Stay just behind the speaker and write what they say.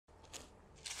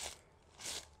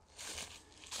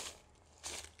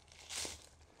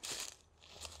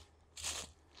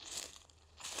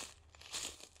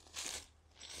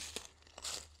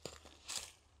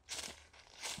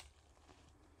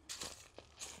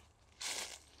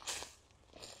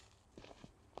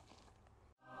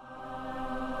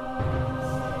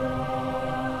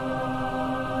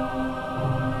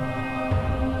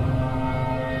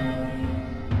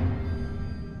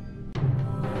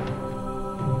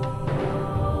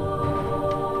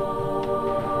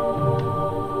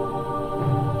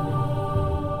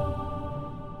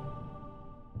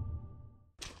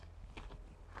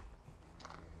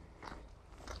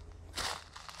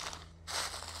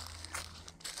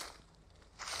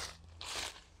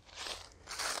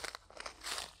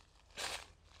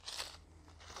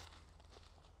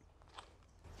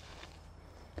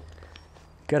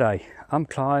G'day, I'm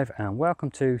Clive and welcome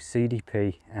to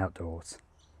CDP Outdoors.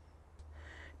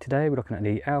 Today we're looking at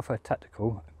the Alpha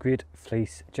Tactical Grid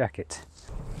Fleece Jacket.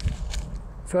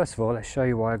 First of all, let's show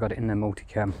you why I got it in the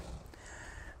multicam.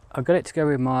 I got it to go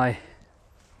with my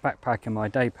backpack and my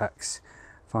day packs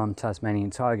from Tasmanian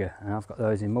Tiger, and I've got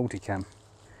those in multicam.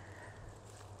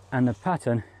 And the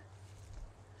pattern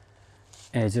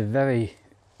is a very,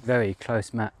 very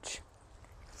close match.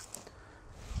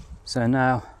 So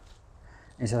now,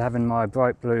 instead of having my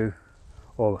bright blue,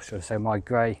 or should I say my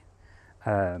grey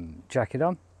jacket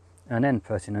on, and then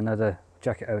putting another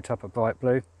jacket over top of bright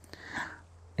blue,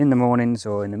 in the mornings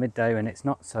or in the midday when it's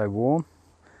not so warm,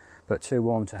 but too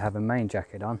warm to have a main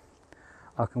jacket on,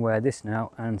 I can wear this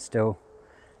now and still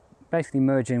basically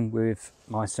merge in with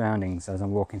my surroundings as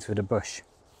I'm walking through the bush.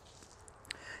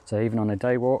 So even on a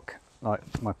day walk,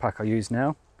 like my pack I use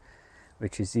now,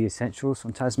 which is the Essentials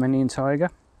from Tasmanian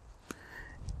Tiger,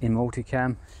 in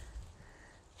multicam,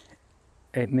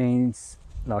 it means,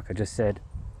 like I just said,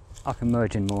 I can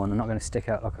merge in more and I'm not going to stick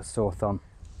out like a sore thumb.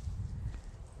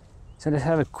 So let's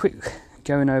have a quick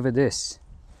going over this.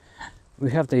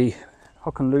 We have the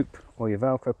hook and loop, or your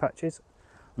Velcro patches,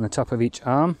 on the top of each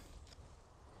arm.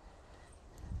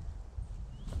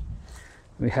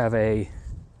 We have a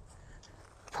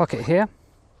pocket here,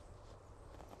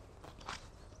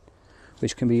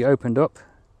 which can be opened up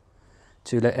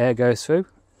to let air go through,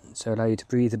 so allow you to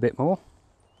breathe a bit more.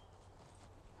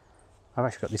 I've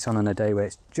actually got this on a day where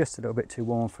it's just a little bit too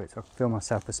warm for it, so I can feel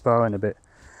myself perspiring a bit,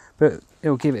 but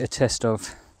it'll give it a test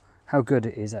of how good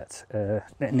it is at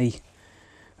letting the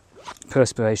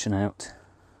perspiration out.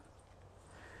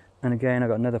 And again, I've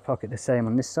got another pocket the same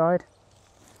on this side.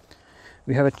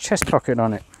 We have a chest pocket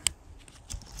on it,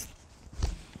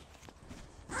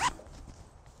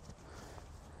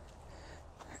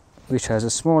 which has a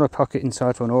smaller pocket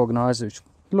inside for an organiser, which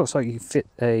looks like you fit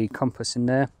a compass in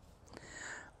there.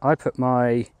 I put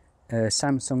my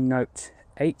Samsung Note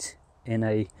 8 in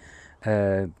a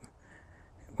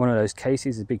one of those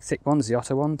cases, the big thick ones, the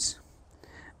Otter ones,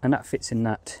 and that fits in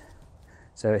that.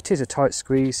 So it is a tight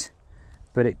squeeze,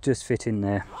 but it does fit in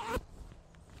there.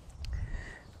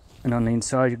 And on the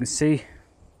inside you can see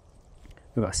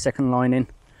we've got a second lining,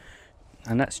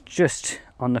 and that's just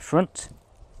on the front.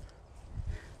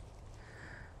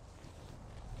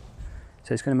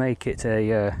 So it's going to make it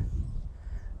a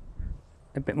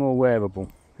bit more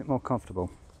wearable, a bit more comfortable.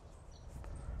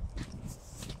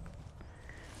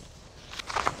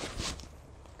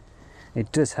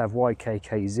 It does have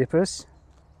YKK zippers.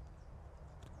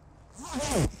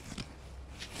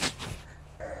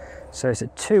 So it's a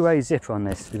two-way zipper on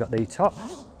this. We've got the top,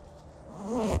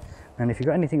 and if you've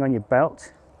got anything on your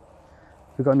belt,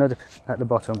 we've got another at the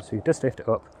bottom, so you just lift it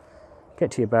up,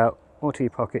 get to your belt or to your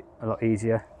pocket a lot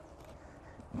easier,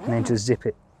 and then just zip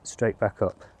it straight back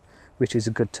up, which is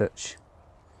a good touch.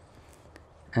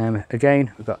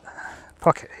 Again, we've got a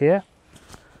pocket here.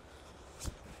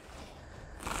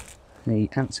 The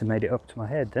answer made it up to my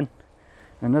head then.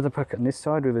 Another pocket on this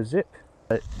side with a zip.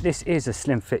 This is a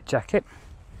slim fit jacket,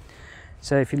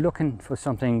 so if you're looking for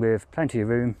something with plenty of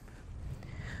room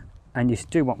and you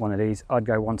do want one of these, I'd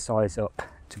go one size up,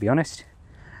 to be honest.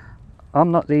 I'm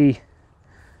not the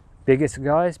biggest of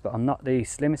guys, but I'm not the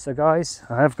slimmest of guys.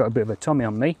 I have got a bit of a tummy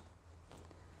on me,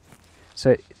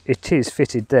 so it is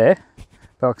fitted there,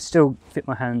 but I can still fit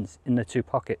my hands in the two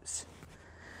pockets,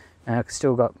 and I've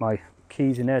still got my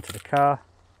keys in there to the car.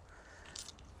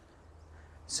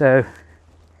 So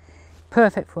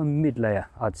perfect for a mid layer,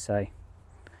 I'd say.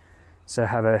 So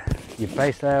have your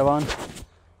base layer on,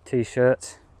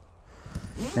 t-shirt,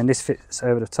 then this fits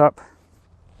over the top,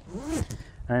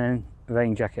 and a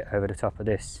rain jacket over the top of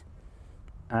this.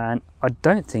 And I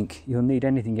don't think you'll need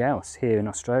anything else here in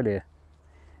Australia,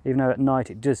 even though at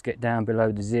night it does get down below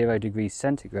the 0 degrees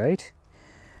centigrade.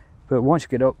 But once you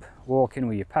get up, walking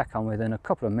with your pack on, within a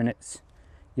couple of minutes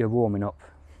you're warming up.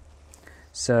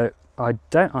 So I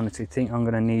don't honestly think I'm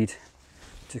going to need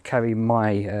to carry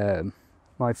my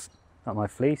not my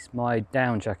fleece, my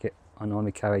down jacket I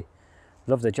normally carry.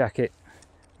 Love the jacket,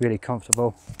 really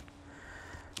comfortable.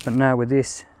 But now with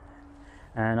this,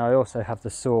 and I also have the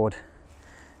sword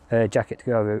jacket to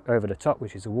go over the top,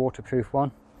 which is a waterproof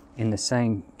one in the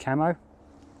same camo,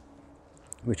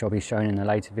 which I'll be showing in a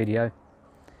later video.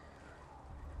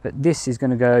 But this is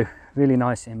going to go really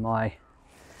nice in my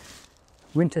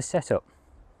winter setup.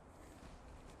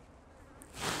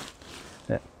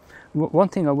 But one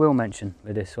thing I will mention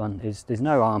with this one is there's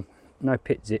no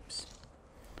pit zips.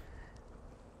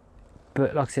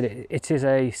 But like I said, it is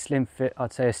a slim fit,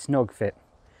 I'd say a snug fit.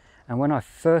 And when I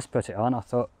first put it on, I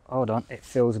thought, hold on, it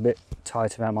feels a bit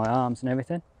tight around my arms and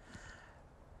everything.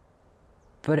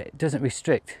 but it doesn't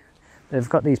restrict. They've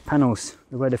got these panels,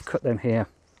 the way they've cut them here,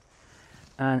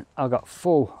 and I've got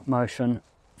full motion,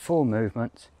 full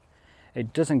movement.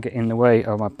 It doesn't get in the way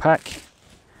of my pack.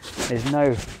 There's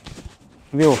no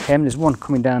real hem. There's one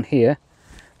coming down here,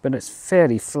 but it's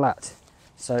fairly flat,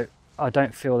 so I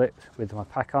don't feel it with my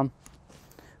pack on.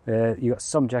 You got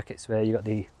some jackets where you got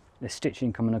the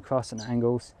stitching coming across at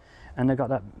angles, and they've got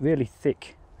that really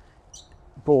thick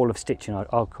ball of stitching,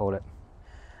 I'll call it.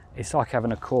 It's like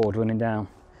having a cord running down.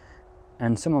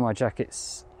 And some of my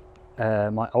jackets,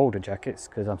 my older jackets,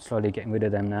 because I'm slowly getting rid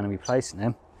of them now and replacing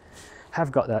them,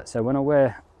 have got that. So when I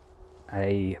wear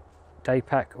a day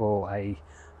pack or a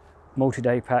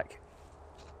multi-day pack,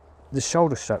 the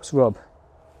shoulder straps rub,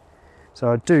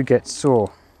 so I do get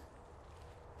sore.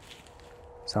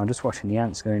 So I'm just watching the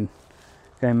ants going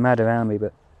mad around me,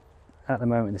 but at the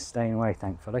moment they're staying away,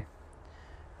 thankfully.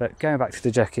 But going back to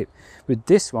the jacket, with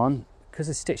this one, because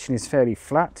the stitching is fairly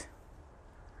flat,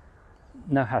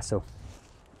 no hassle.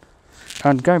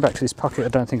 And going back to this pocket, I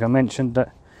don't think I mentioned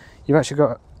that you've actually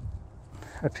got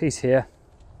a piece here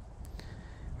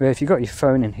where if you've got your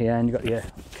phone in here and you've got your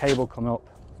cable coming up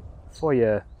for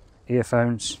your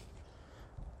earphones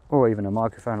or even a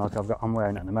microphone like I'm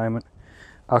wearing at the moment,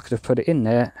 I could have put it in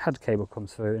there, had the cable come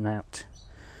through and out.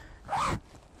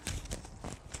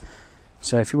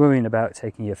 So if you're worrying about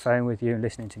taking your phone with you and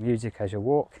listening to music as you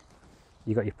walk,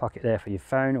 you've got your pocket there for your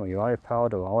phone or your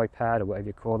iPod or iPad or whatever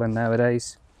you call them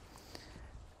nowadays,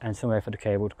 and somewhere for the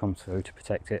cable to come through to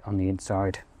protect it on the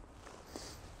inside.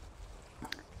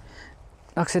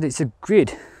 Like I said, it's a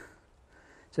grid,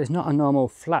 so it's not a normal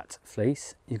flat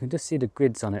fleece. You can just see the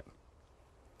grids on it.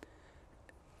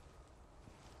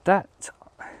 That,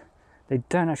 they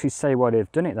don't actually say why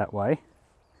they've done it that way.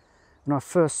 When I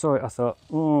first saw it, I thought,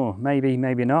 oh, maybe,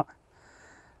 maybe not.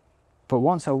 But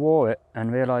once I wore it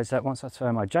and realised that once I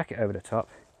throw my jacket over the top,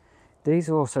 these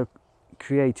are also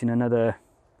creating another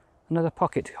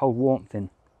pocket to hold warmth in.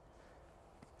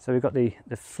 So we've got the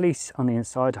fleece on the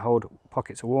inside to hold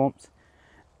pockets of warmth,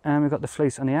 and we've got the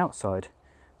fleece on the outside,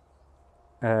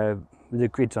 with the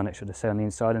grids on it, should I say, on the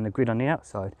inside, and the grid on the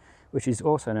outside, which is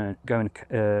also going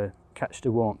to catch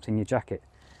the warmth in your jacket.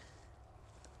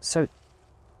 So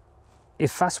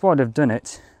if that's why they've done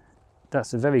it,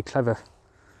 that's a very clever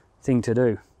thing to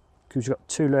do, because you've got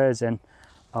two layers in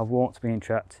of warmth being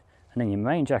trapped, and then your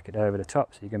main jacket over the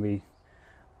top, so you're going to be,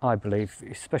 I believe,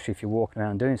 especially if you're walking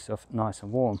around doing stuff, nice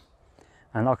and warm.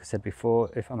 And like I said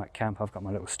before, if I'm at camp, I've got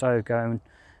my little stove going,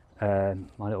 my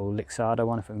little Lixada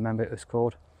one, if I remember it was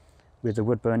called, with the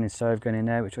wood burning stove going in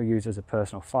there, which I use as a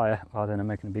personal fire rather than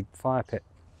making a big fire pit.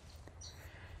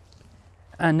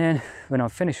 And then when I'm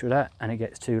finished with that and it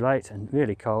gets too late and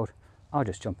really cold, I'll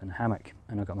just jump in the hammock,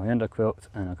 and I've got my under quilt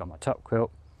and I've got my top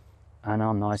quilt, and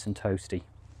I'm nice and toasty.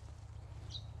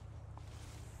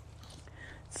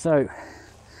 So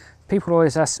people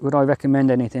always ask, would I recommend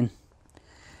anything?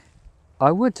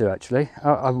 I would do, actually.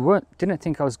 I didn't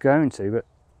think I was going to, but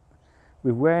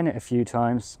we're wearing it a few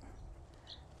times,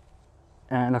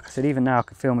 and like I said, even now I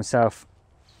can feel myself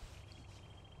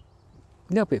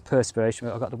a little bit of perspiration,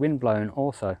 but I've got the wind blowing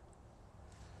also,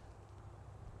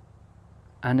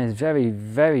 and there's very,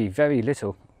 very, very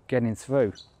little getting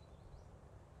through.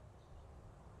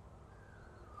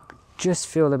 I can just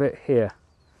feel a bit here.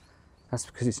 That's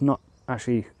because it's not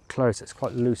actually close, it's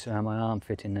quite loose around my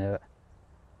armpit in there.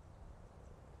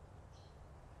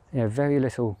 Yeah, very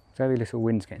little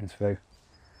wind's getting through.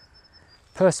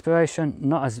 Perspiration,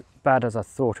 not as bad as I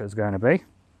thought it was going to be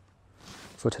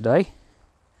for today.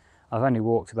 I've only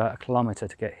walked about 1 kilometre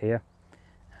to get here,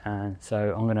 and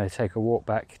so I'm going to take a walk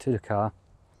back to the car,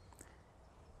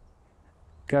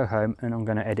 go home, and I'm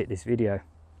going to edit this video.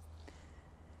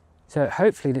 So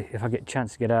hopefully, if I get a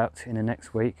chance to get out in the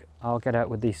next week, I'll get out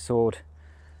with the sword,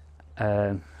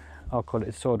 I'll call it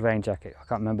the sword rain jacket. I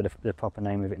can't remember the proper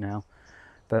name of it now,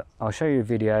 but I'll show you a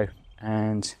video,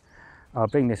 and I'll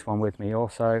bring this one with me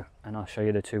also, and I'll show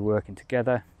you the two working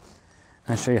together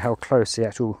and show you how close the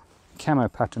actual camo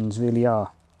patterns really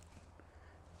are.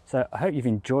 So I hope you've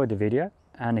enjoyed the video,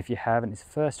 and if you have and it's the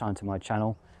first time to my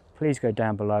channel, please go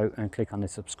down below and click on the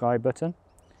subscribe button,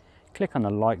 click on the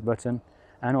like button,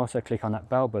 and also click on that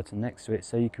bell button next to it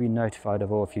so you can be notified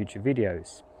of all future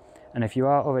videos. And if you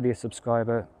are already a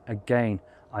subscriber, again,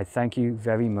 I thank you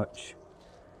very much.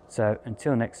 So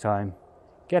until next time,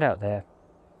 get out there,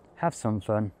 have some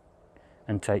fun,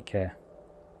 and take care.